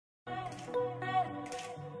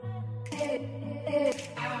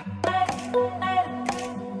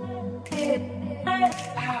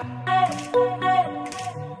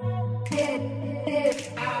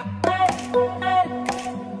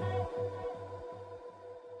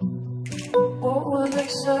What would they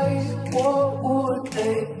say? What would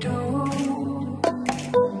they do?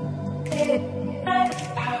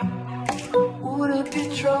 Would it be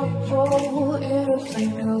trouble if they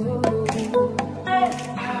knew?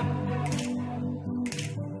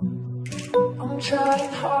 I'm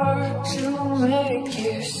trying hard to make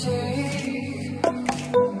you see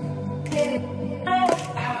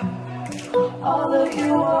all that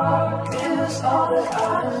you are is all that I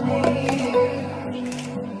need.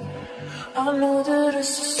 I know that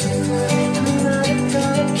it's a secret and I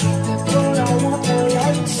gotta keep it, but I want the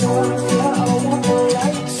lights on. Yeah, I want the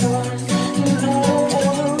lights on. And I don't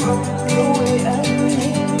wanna run away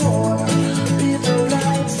anymore. Leave the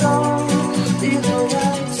lights on, leave the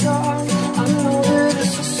lights on. I know that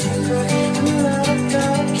it's a secret and I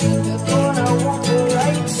gotta keep it, but I want the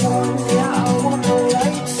lights on. Yeah, I want the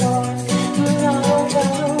lights on. And I don't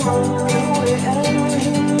wanna run away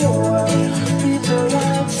anymore. Leave the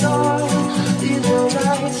lights on.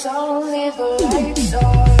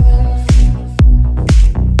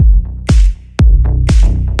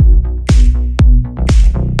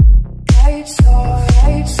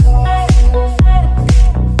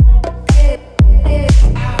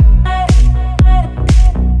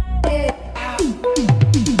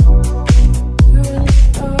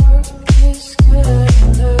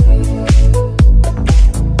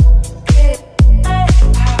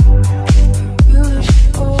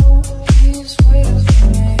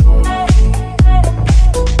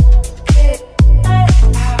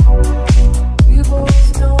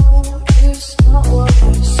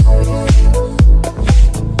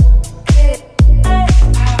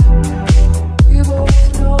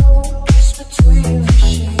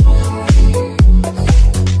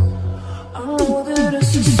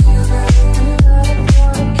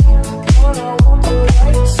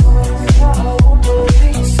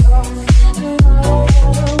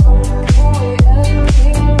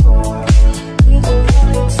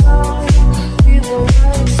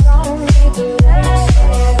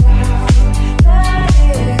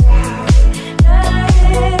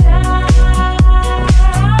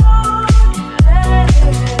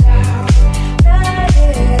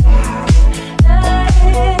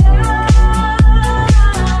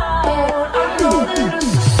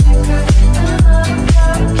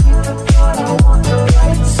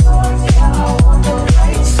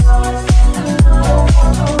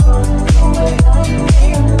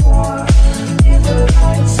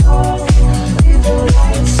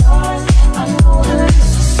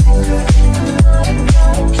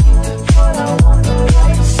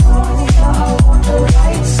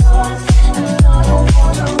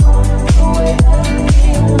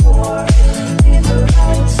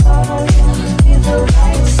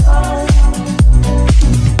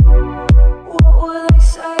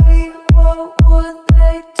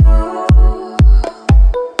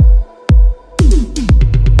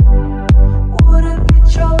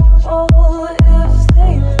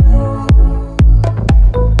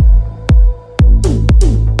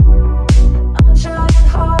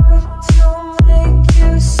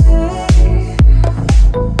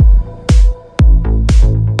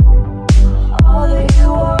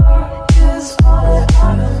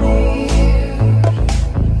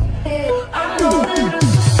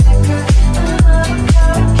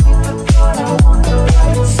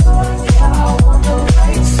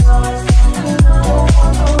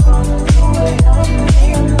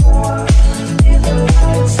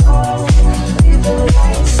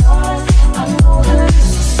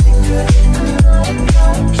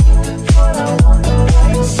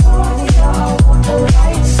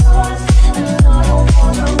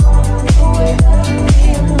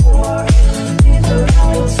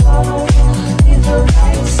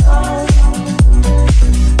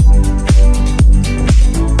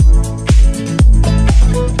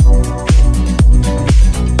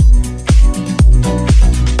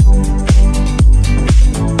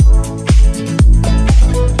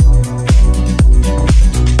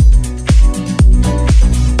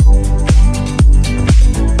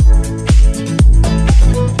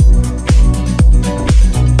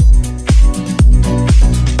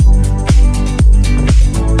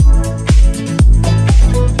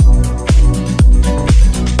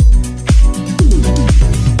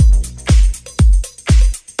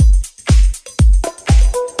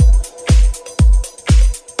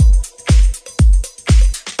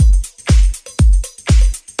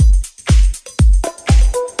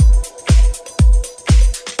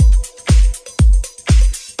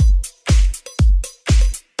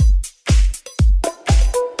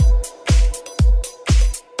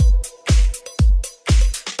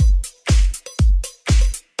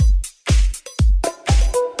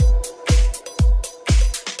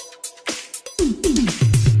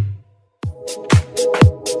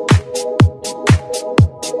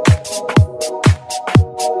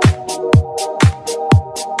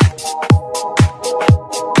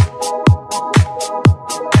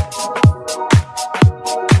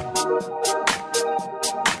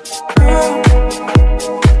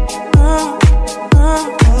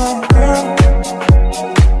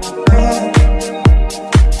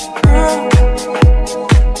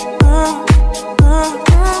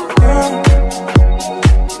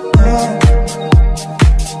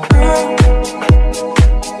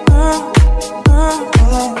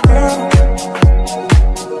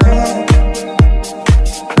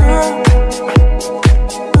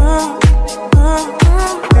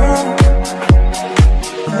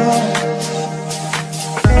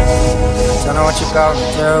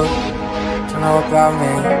 do to know about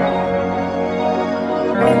me?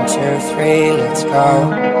 1, 2, 3, let's go.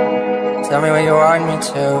 Tell me where you want me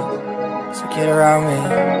to, so get around me.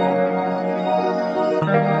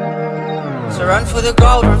 So run for the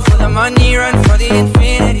gold, run for the money, run for the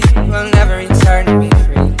infinity. We'll never return to be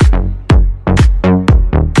free.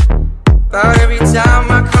 But every time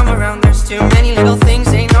I come around, there's too many little things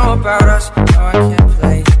they know about us. Oh, I can't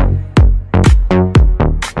play.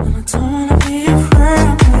 And I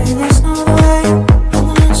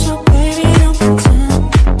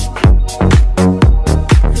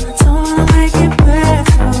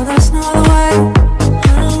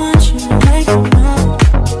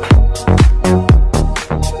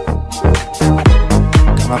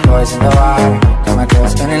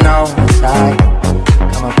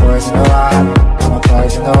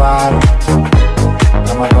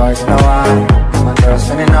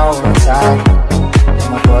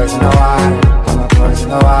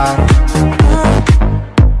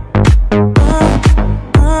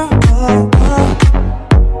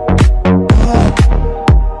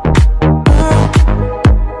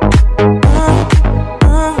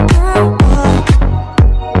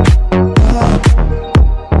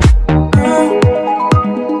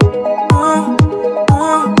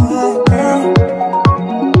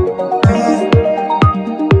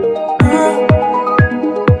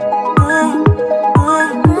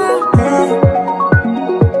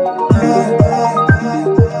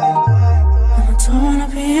don't wanna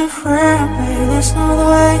be your friend, baby, there's no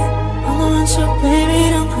way. I want you, baby,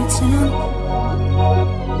 don't pretend.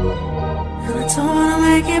 And I don't wanna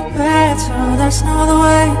make it better, that's not the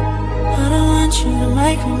way. I don't want you to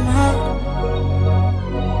make me mad.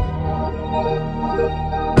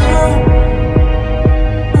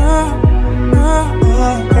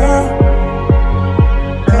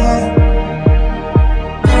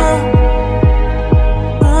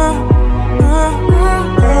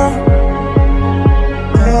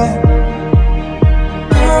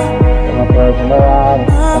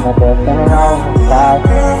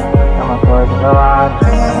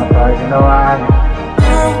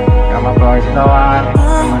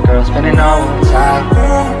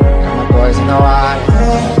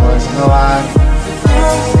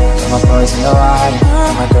 Got my boys in the water,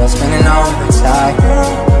 got my girl spinning over the side.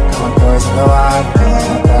 Got my boys in the water, got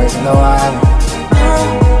my boys in the water.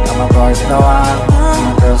 Got my boys in the water, got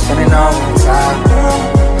my girl spinning over the side.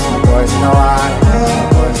 Got my boys in the water, got my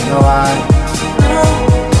boys in the water.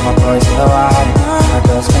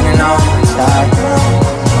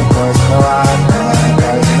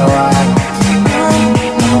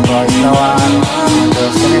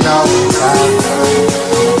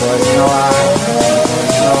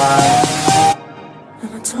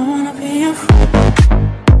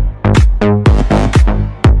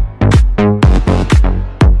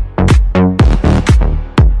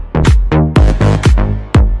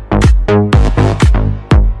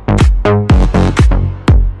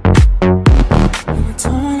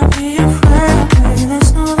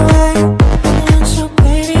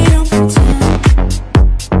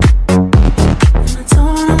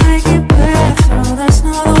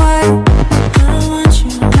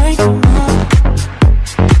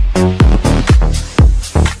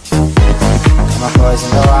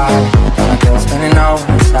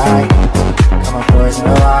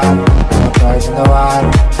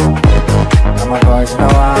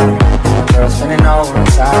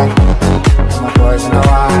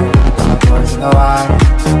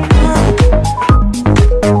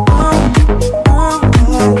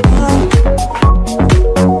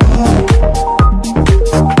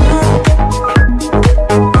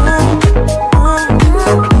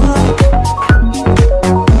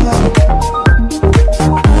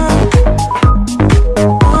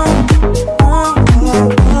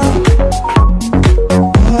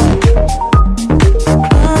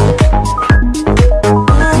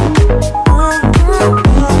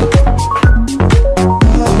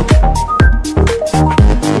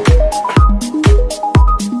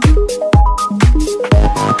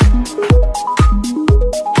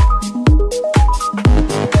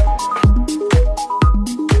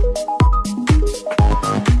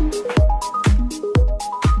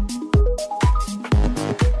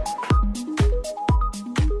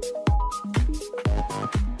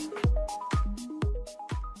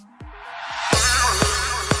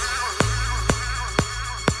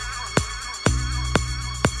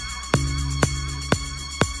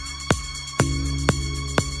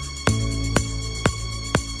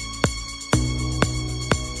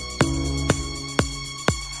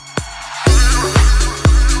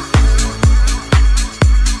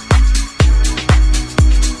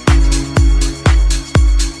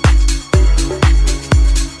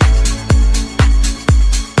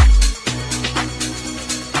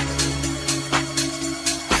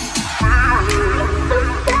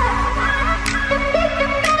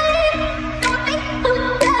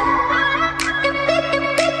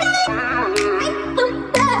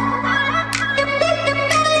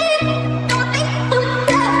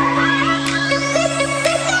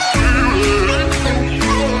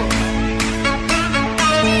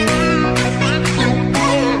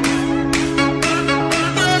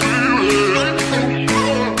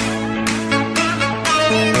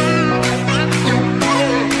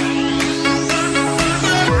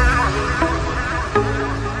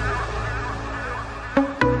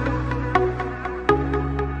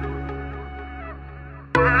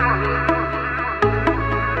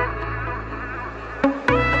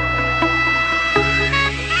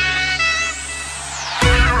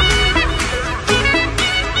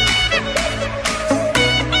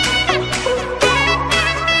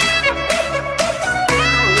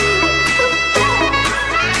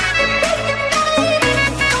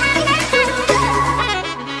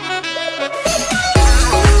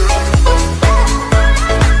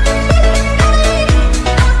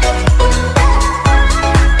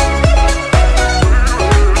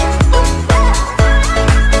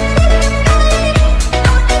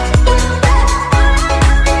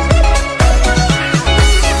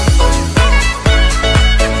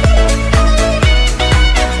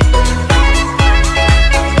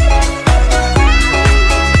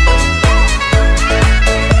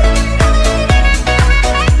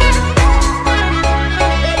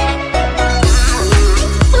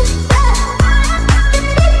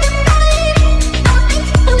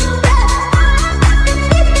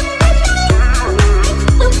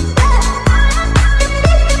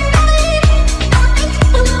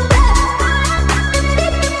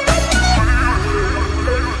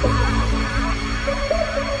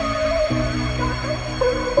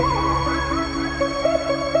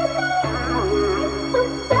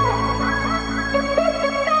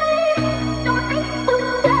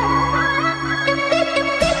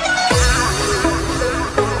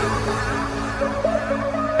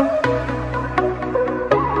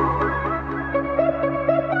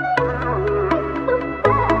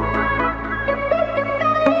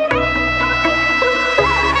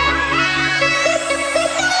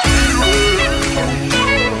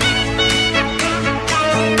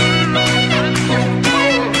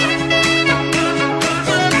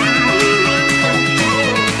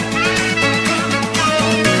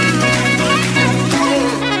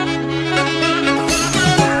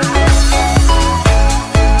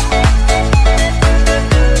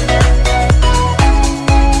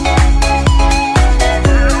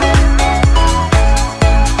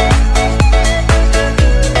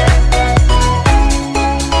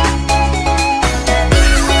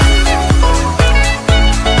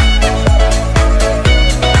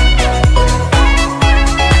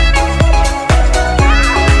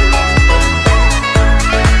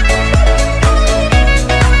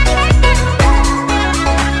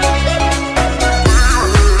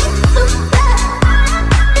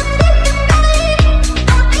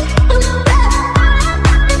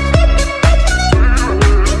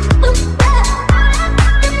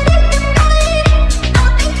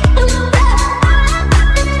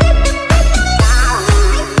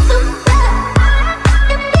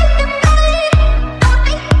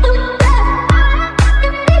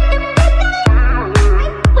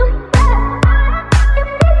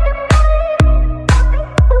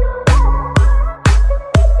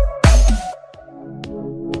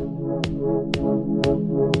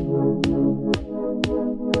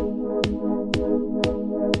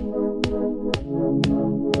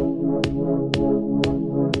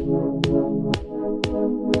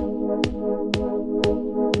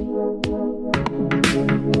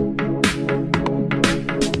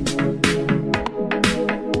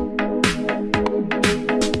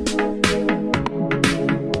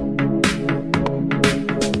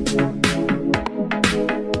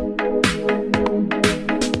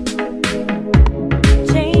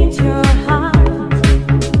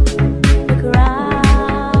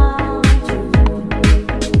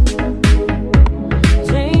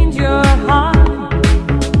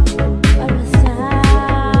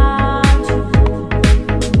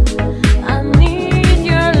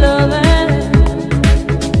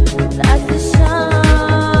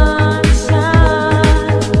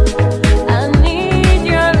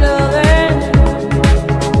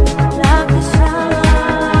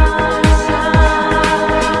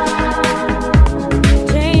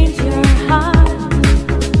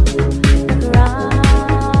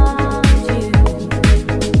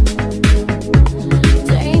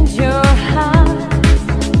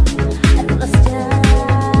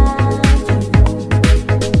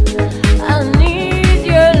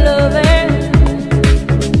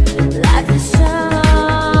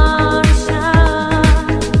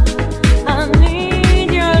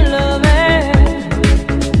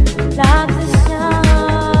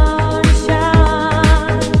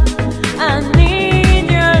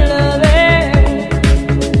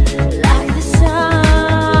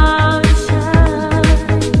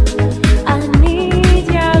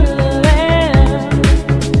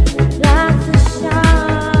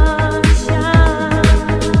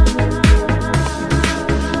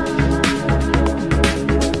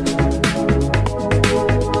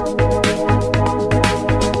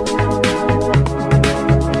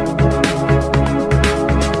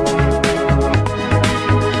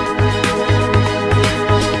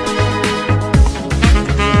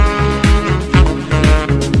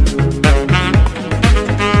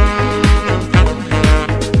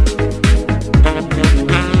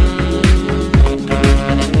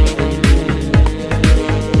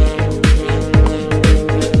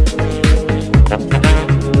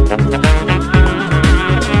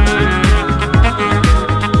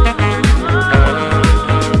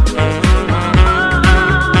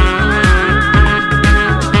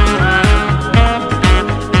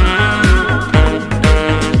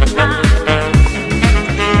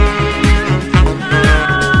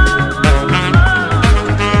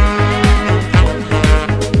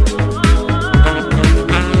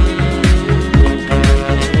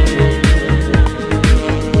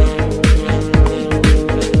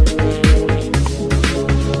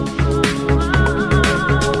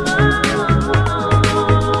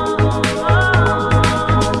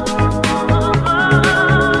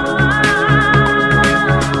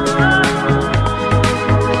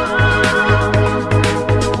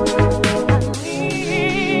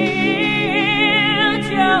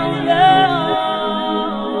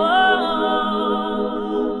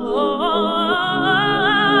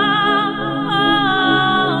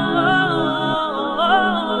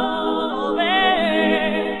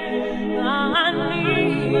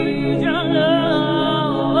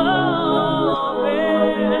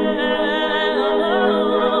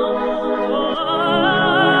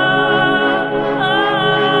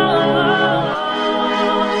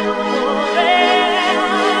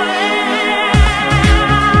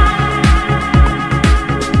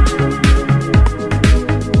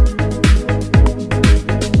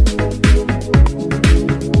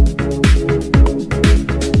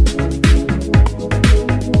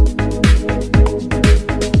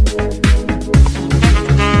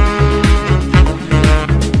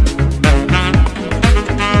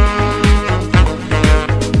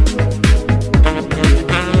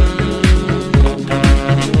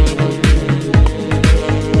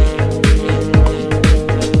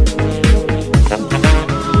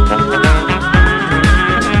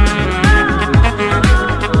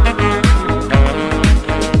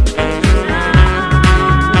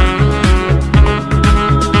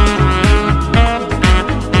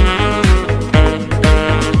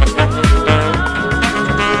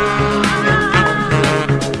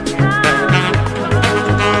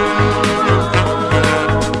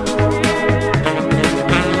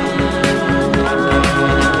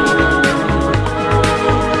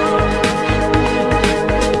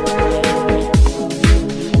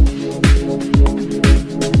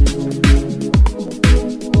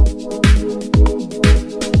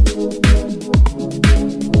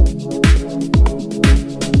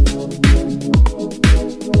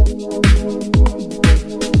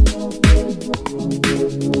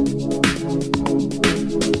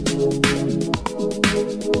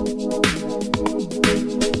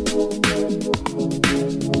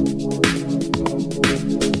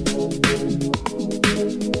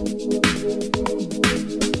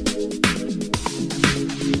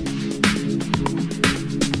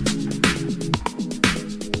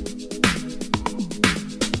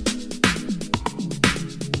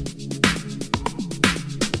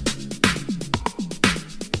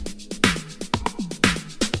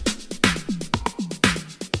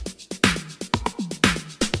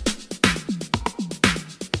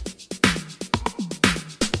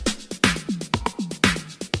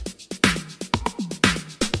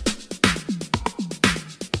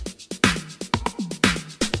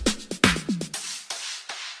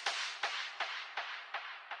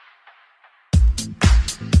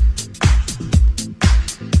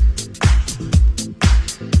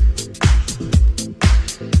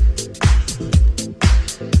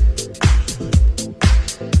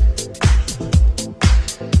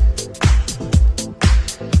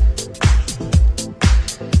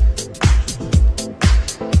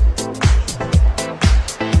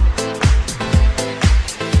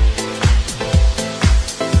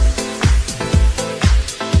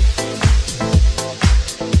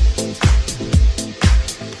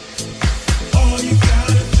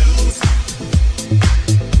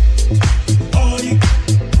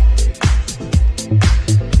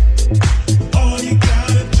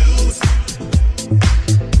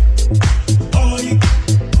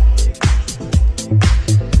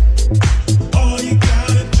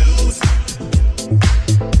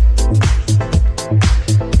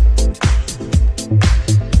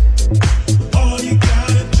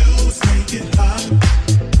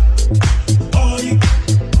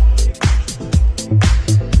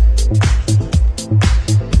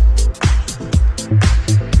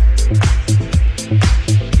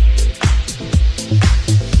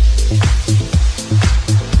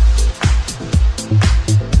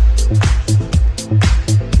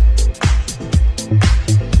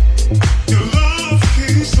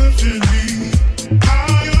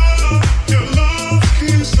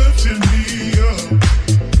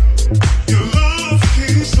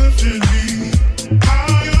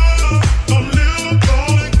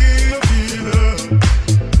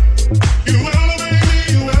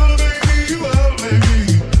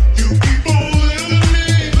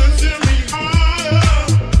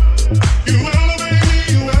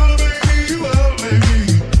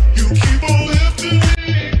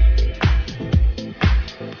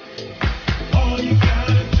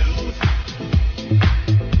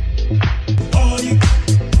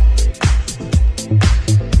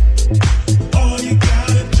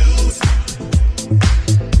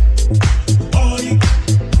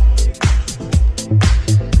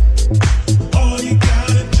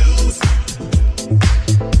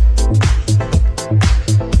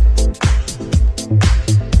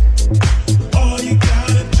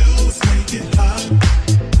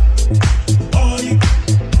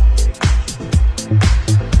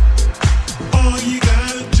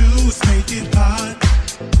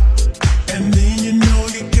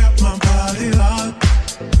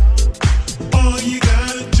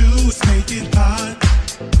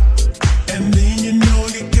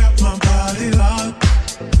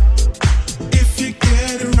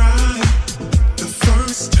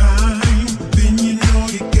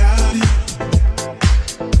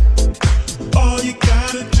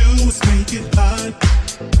 get hot,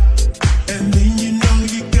 and then you know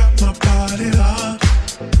you got my body hot.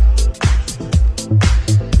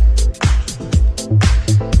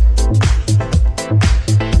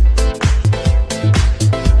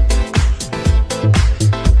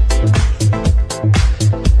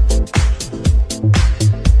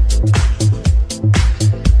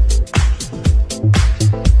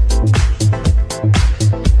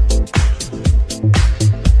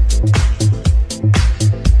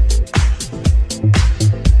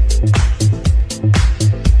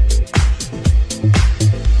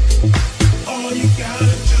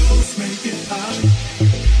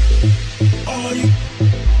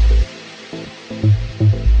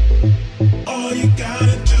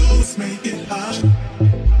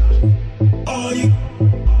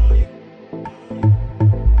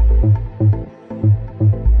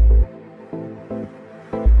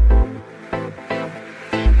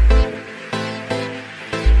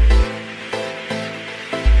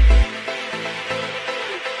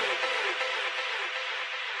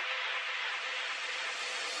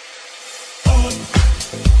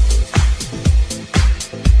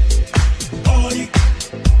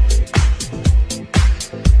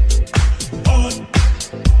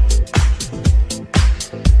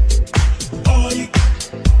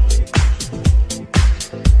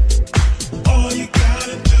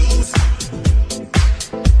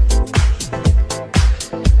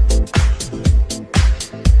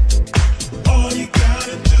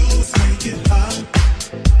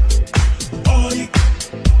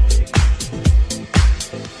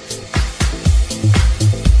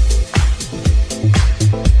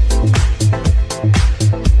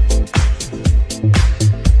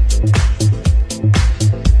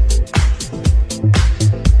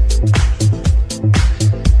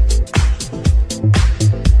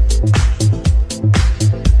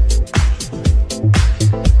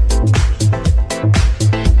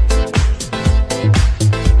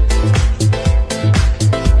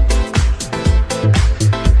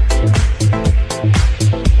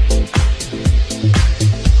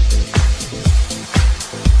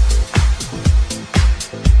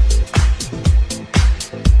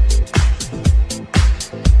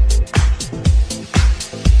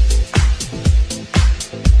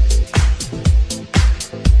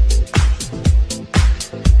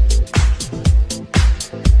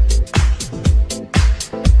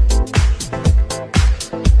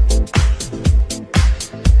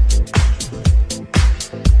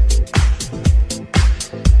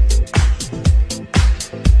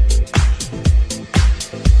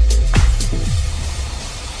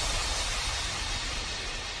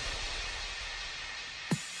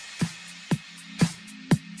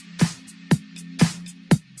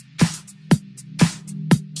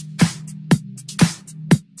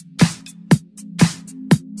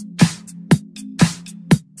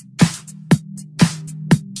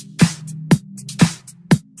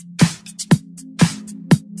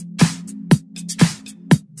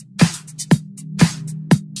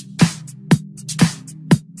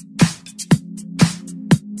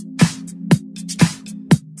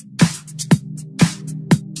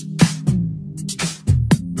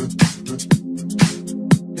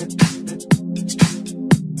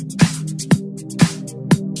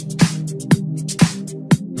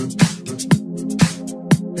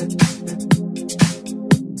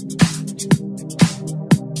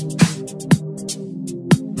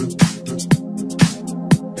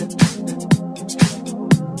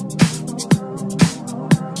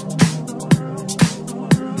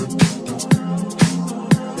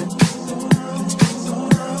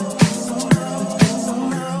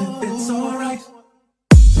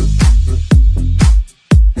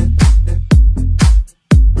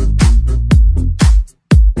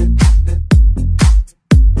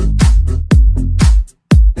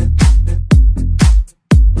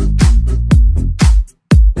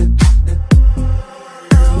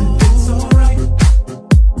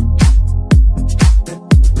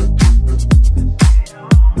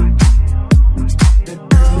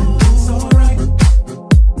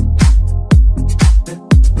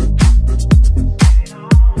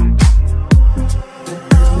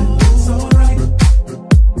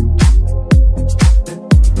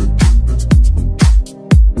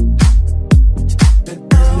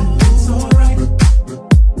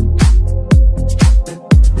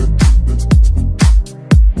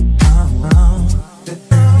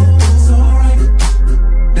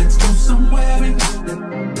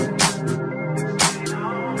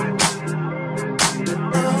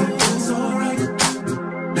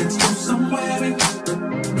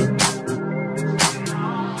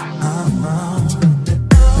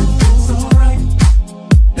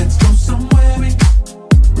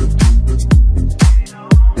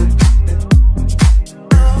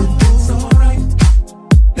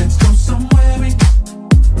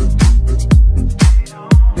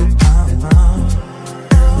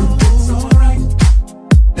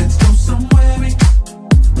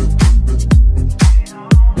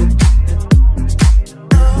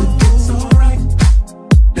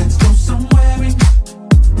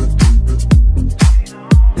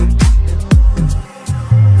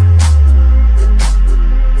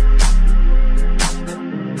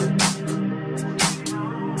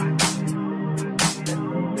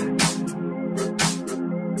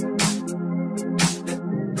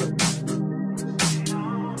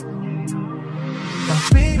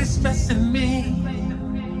 stressing me.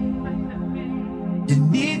 You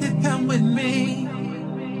need to come with me.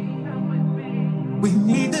 We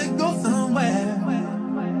need to go somewhere.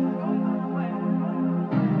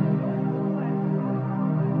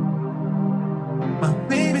 My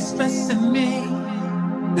baby's stressing me.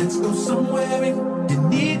 Let's go somewhere. You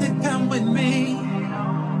need to come with me.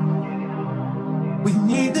 We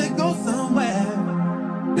need to go somewhere.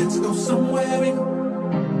 Let's go somewhere.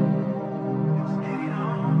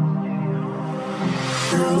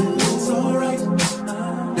 Girl, it's alright.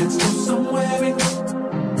 Let's go somewhere.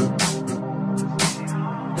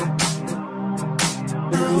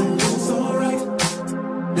 Girl, it's alright.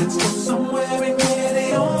 Let's go somewhere and get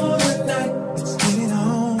it on tonight. Let's get it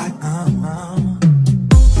on.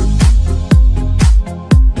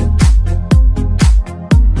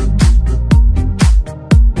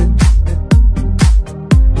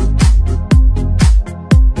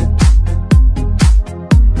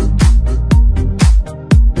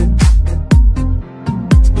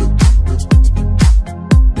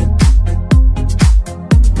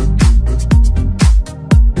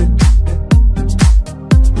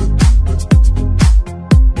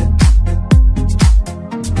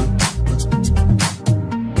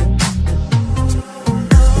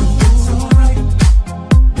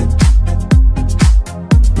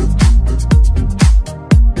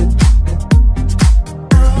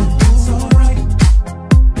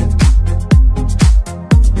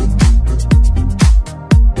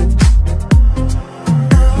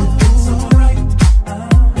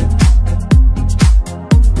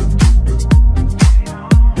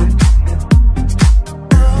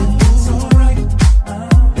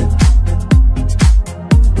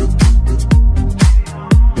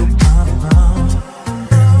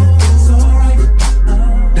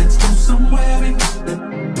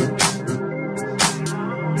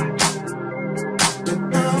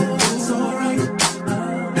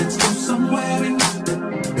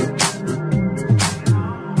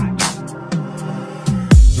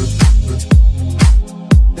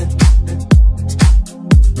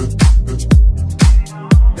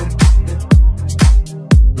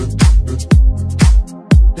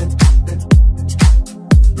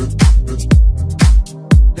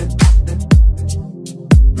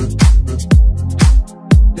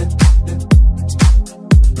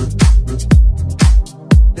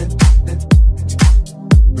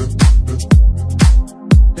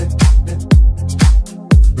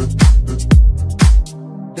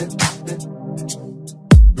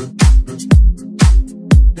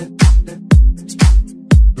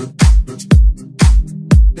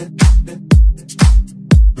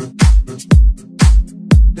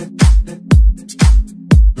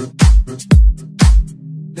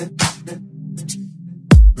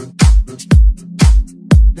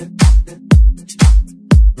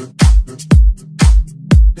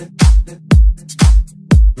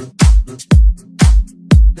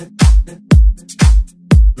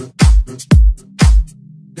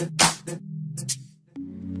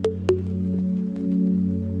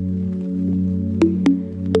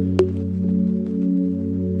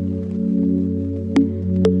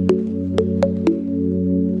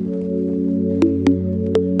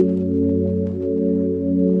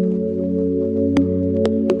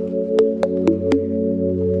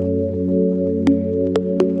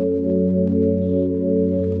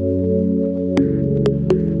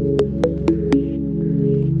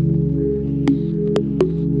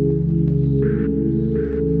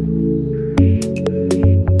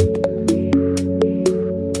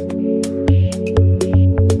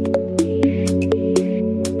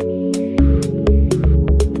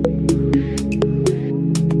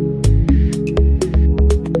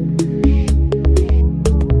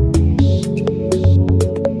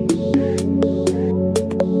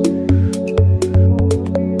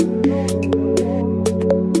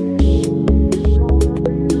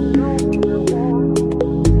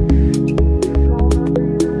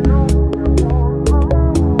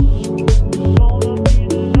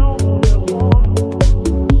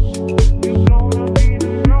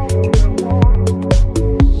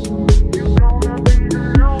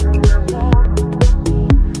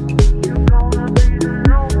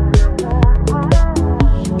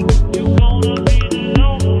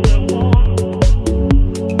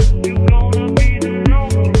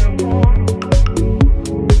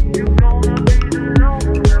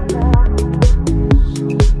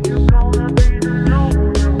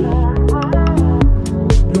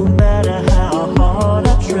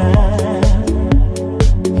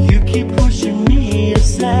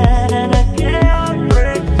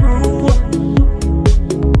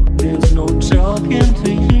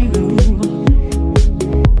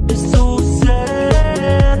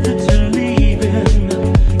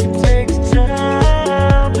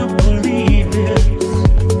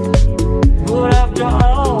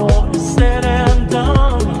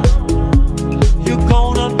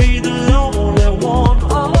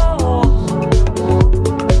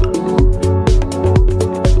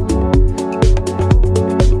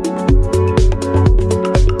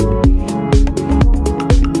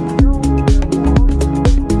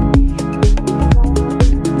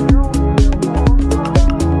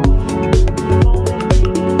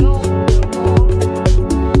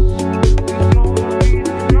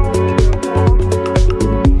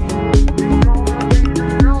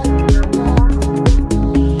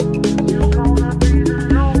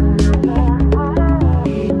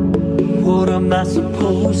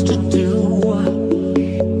 supposed to do?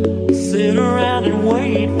 Sit around and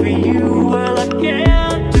wait for you? Well, I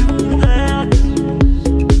can't do that.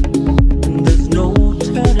 There's no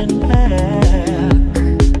turning back.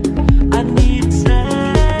 I need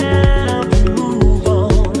time to move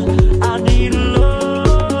on. I need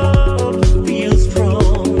love to feel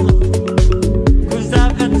strong. 'Cause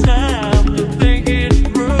I've had time to think it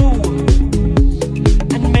through.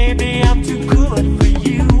 And maybe I'm too good for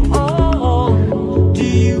you. Oh, do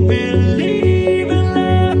you believe in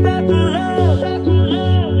love after love?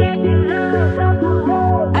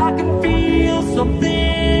 I can feel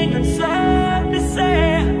something inside me say,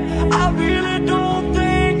 I really don't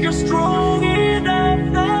think you're strong enough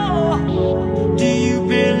now. Do you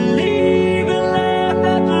believe in love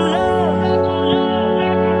after love?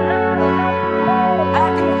 I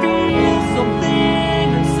can feel something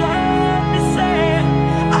inside me say,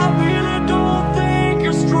 I really don't think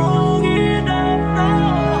you're strong enough now.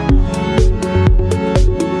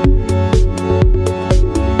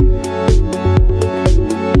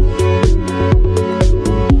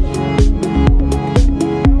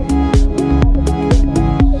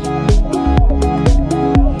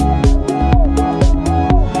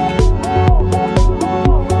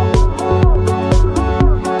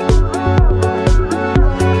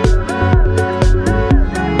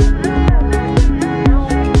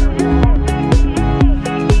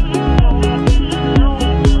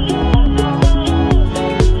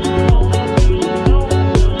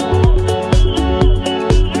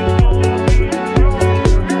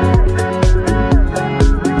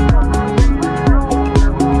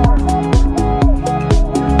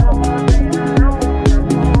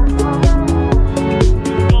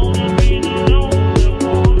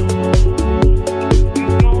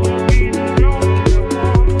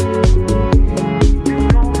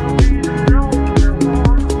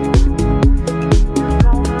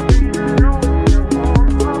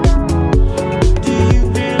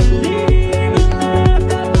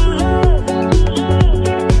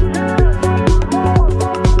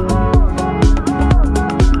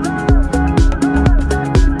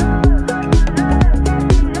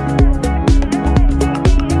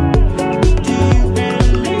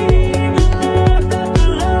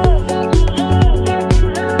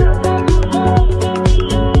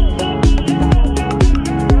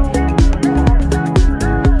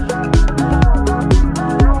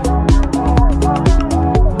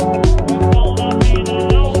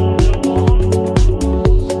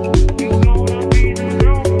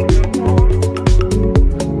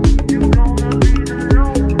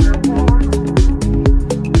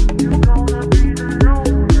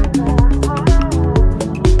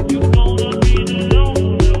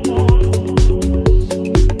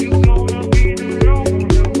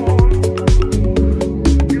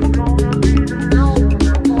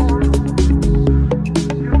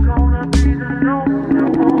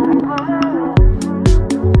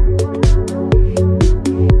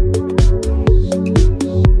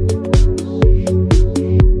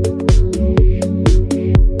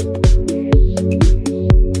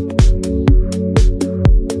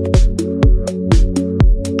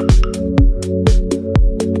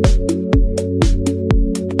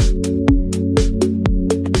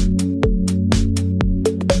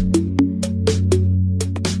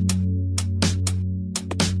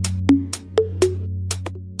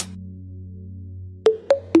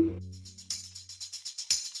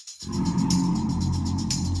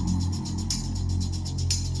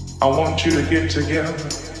 I want you to get together.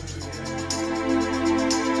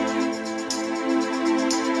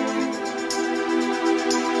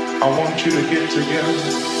 I want you to get together.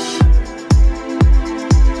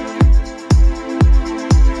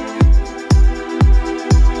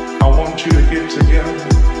 I want you to get together.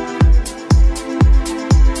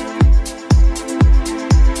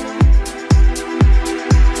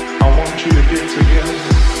 I want you to get together.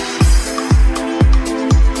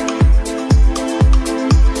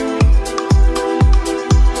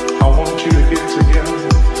 I want you to get together.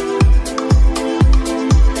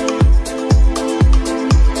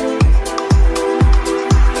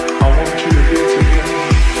 I want you to get together.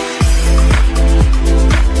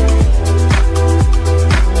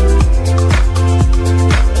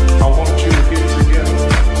 I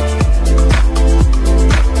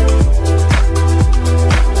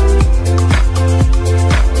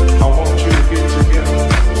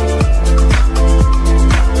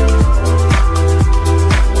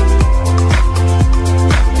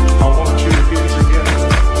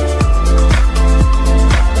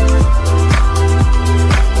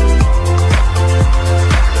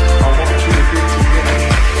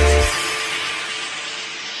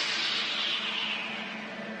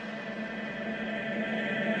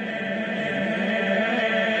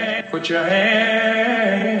Put your hands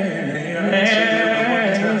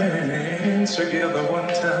together one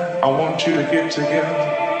time. I want you to get together.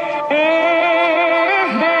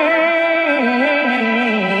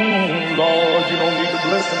 Lord, you don't need the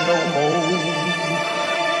blessing no more.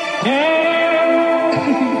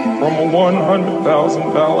 From a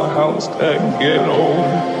 $100,000 house that ghetto,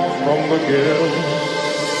 from the ghetto.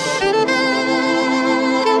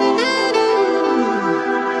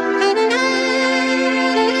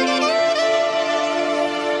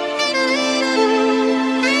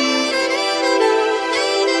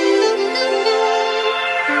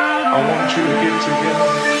 I want you to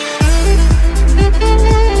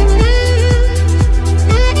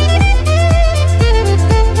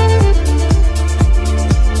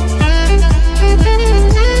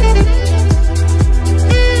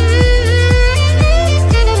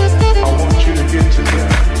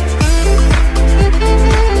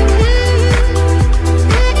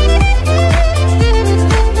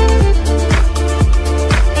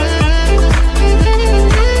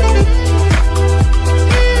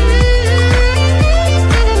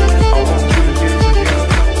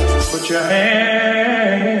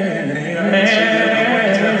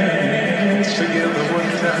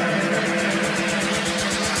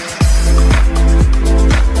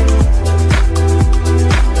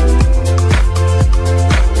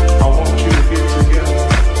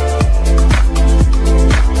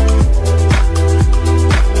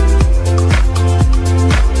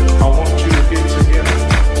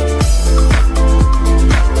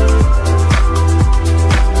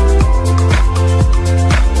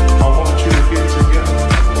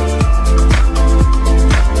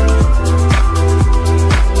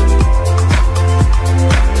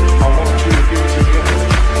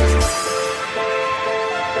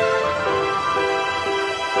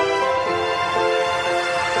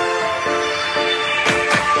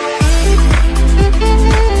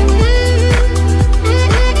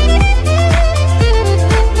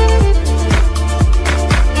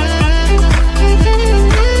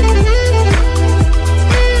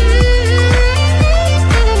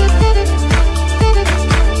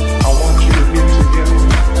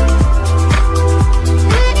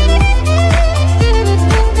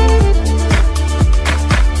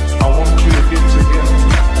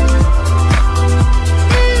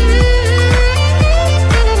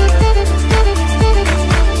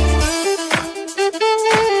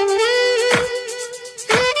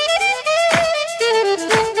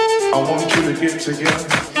get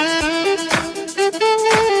together.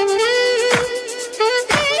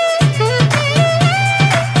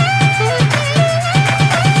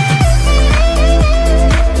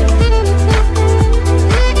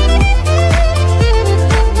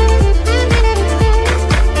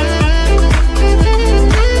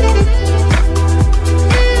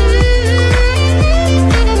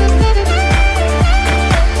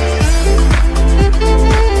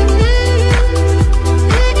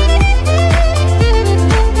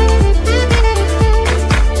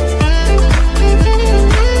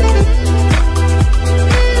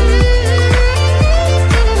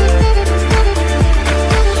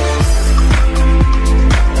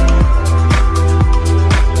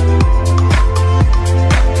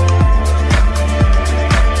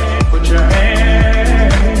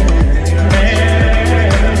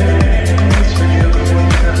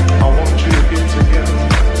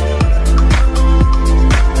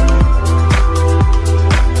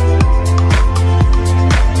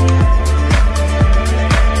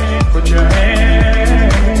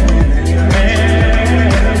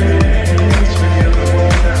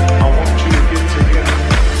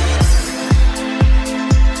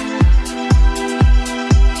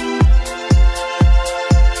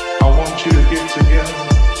 you to get together.